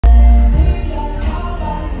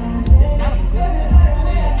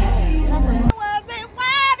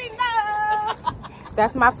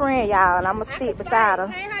That's my friend, y'all, and I'm gonna stick beside her.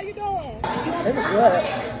 Hey, how you doing? This is good.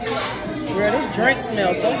 Girl, this drink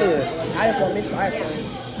smells so good. I just want me some ice cream.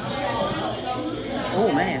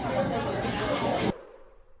 Oh, man.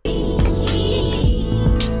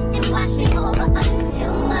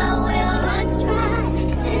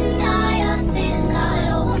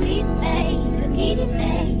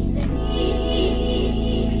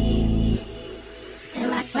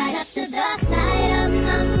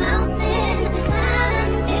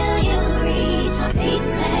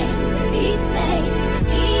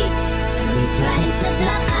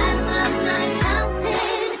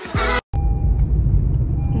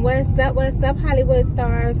 What's up, Hollywood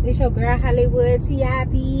stars? It's your girl Hollywood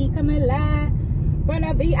TIP coming live from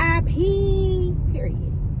a VIP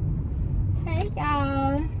period. Hey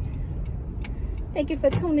y'all, thank you for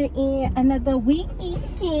tuning in another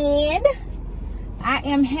weekend. I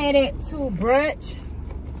am headed to brunch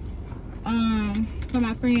for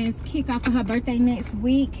my friend's kickoff for her birthday next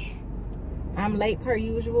week. I'm late per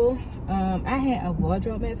usual. I had a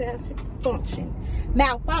wardrobe malfunction.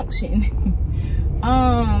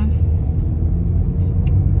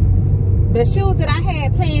 The shoes that I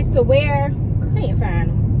had plans to wear, couldn't find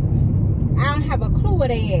them. I don't have a clue where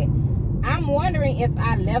they at. I'm wondering if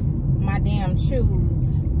I left my damn shoes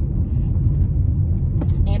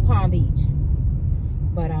in Palm Beach.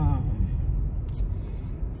 But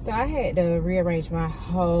so I had to rearrange my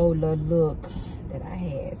whole little look that I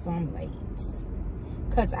had, so I'm late.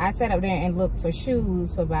 Cause I sat up there and looked for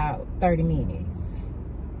shoes for about 30 minutes.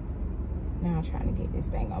 Now I'm trying to get this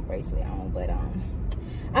thing on bracelet on, but I'm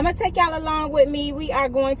gonna take y'all along with me. We are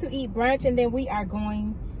going to eat brunch and then we are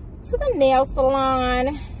going to the nail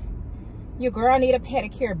salon. Your girl need a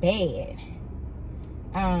pedicure bad.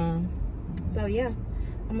 So yeah,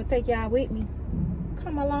 I'm gonna take y'all with me.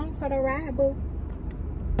 Come along for the ride, boo.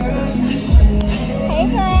 Hey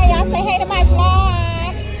girl, y'all say hey to my vlog.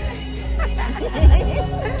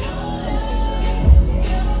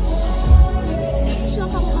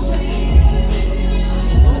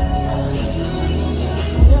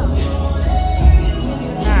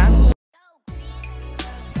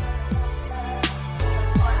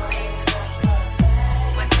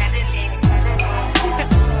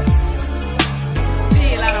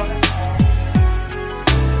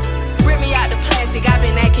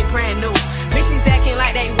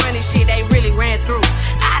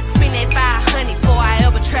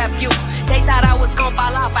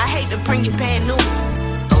 Bring you bad news.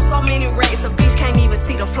 Throw so many racks, a bitch can't even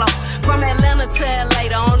see the flow. From Atlanta to LA,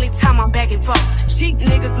 the only time I'm back and forth. Cheap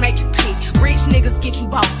niggas make you pee, rich niggas get you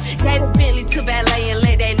both. Gave a Bentley to valet and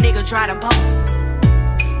let that nigga drive the boat.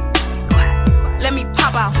 Let me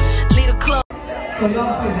pop off, lead a club. So y'all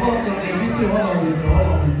say fuck them, and you too. Hold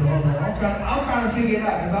on. I'm trying to figure it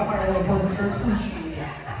out, because I might want a purple shirt too. Shit.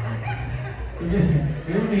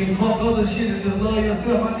 You mean fuck other shit and just love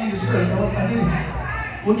yourself? I need a shirt. I need it.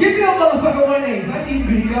 Well, give me a motherfucker 1 I need to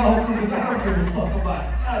be y'all because I don't give a fuck about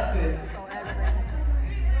nothing.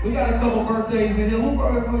 We got a couple birthdays in here. Who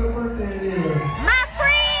birthday it is? My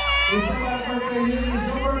friend! Is somebody's birthday here? Is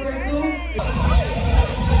your birthday too?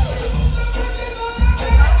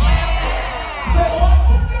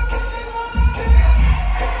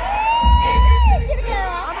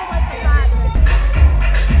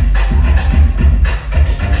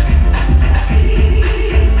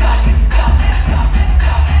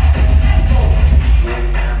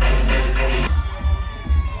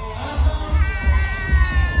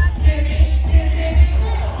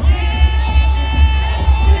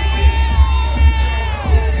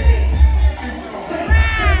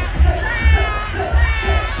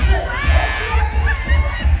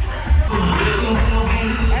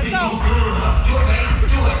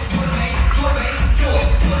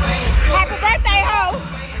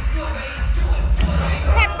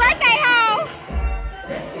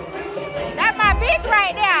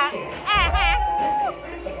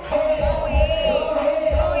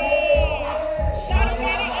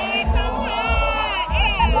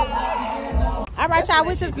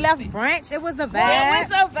 We just left brunch. It was a vibe.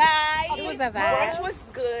 Brunch was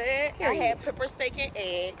good. I had pepper steak and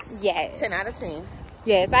eggs. Yes. 10 out of 10.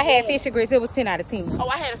 Yes, I had fish and grits. It was 10 out of 10. Oh,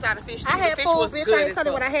 I had a side of fish too. I had food, bitch. I ain't telling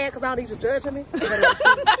you what I had because all these are judging me.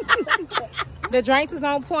 The drinks was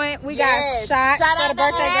on point. We got shots for the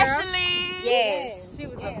birthday girl. Ashley. Yes. She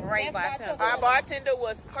was a great bartender. Our bartender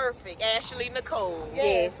was perfect. Ashley Nicole.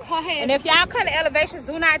 Yes. And if y'all come to Elevations,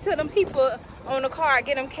 do not tell them people on the car,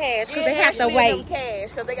 get them cash because they have to wait. Them cash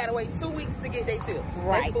because they got to wait 2 weeks to get their tips.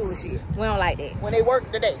 Right. That's bullshit. We don't like that. When they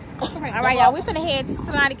work today. All right, y'all. We finna head to the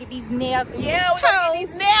salon to get these nails and we gotta get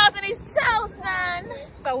these nails and these toes done.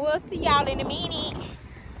 So we'll see y'all in a minute.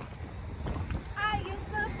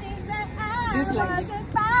 This lady.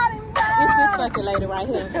 It's this fucking lady right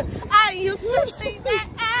here. I used to think that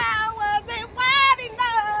I wasn't wide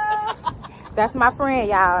enough. That's my friend,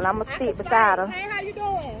 y'all, and I'm gonna stick beside her. Hey, how you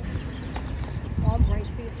doing?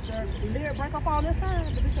 Break up on this side.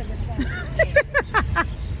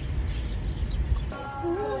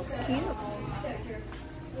 Ooh, it's cute.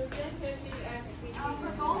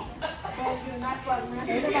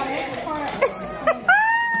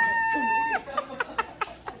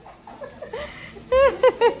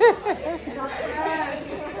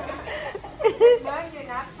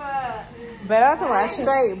 But that's my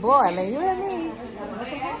straight boy, man. You hear me?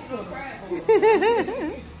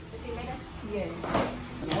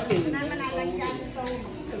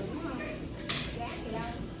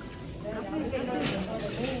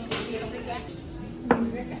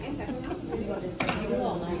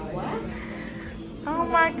 Oh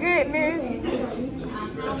my goodness.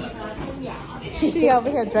 She over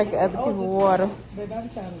here drinking other people's water.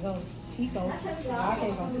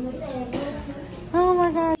 Oh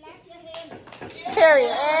my God.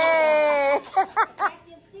 Period. Hey.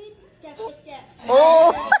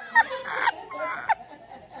 Oh.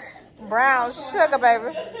 Brown sugar,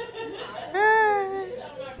 baby.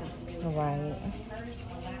 All right.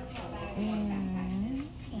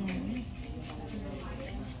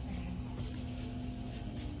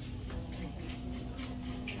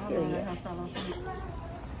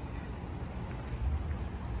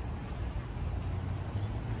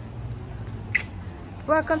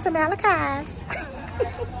 Welcome to Malachi's.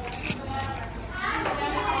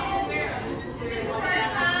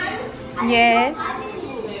 Yes.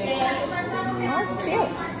 That's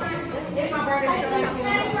cute.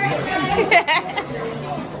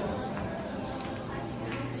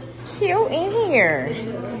 Cute in here.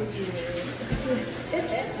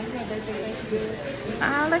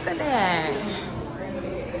 Oh, look at that.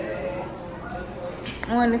 I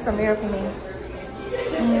wanted some mirror for me.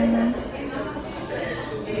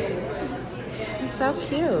 It's so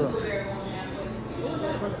cute.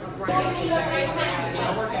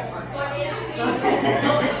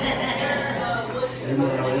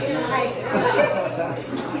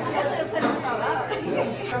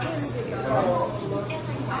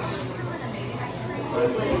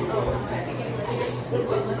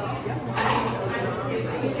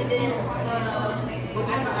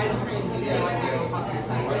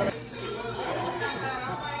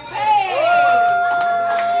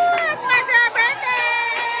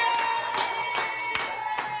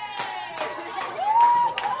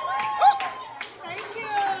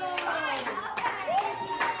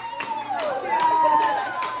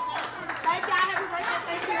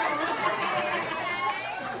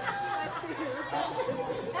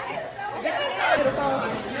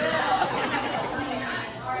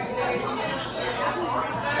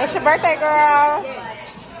 It's your birthday, girl.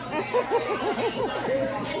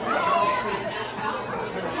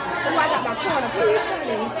 I got my corner. Please,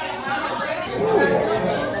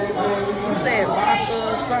 You said vodka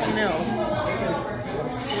or something else.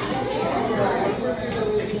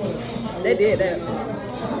 They did that.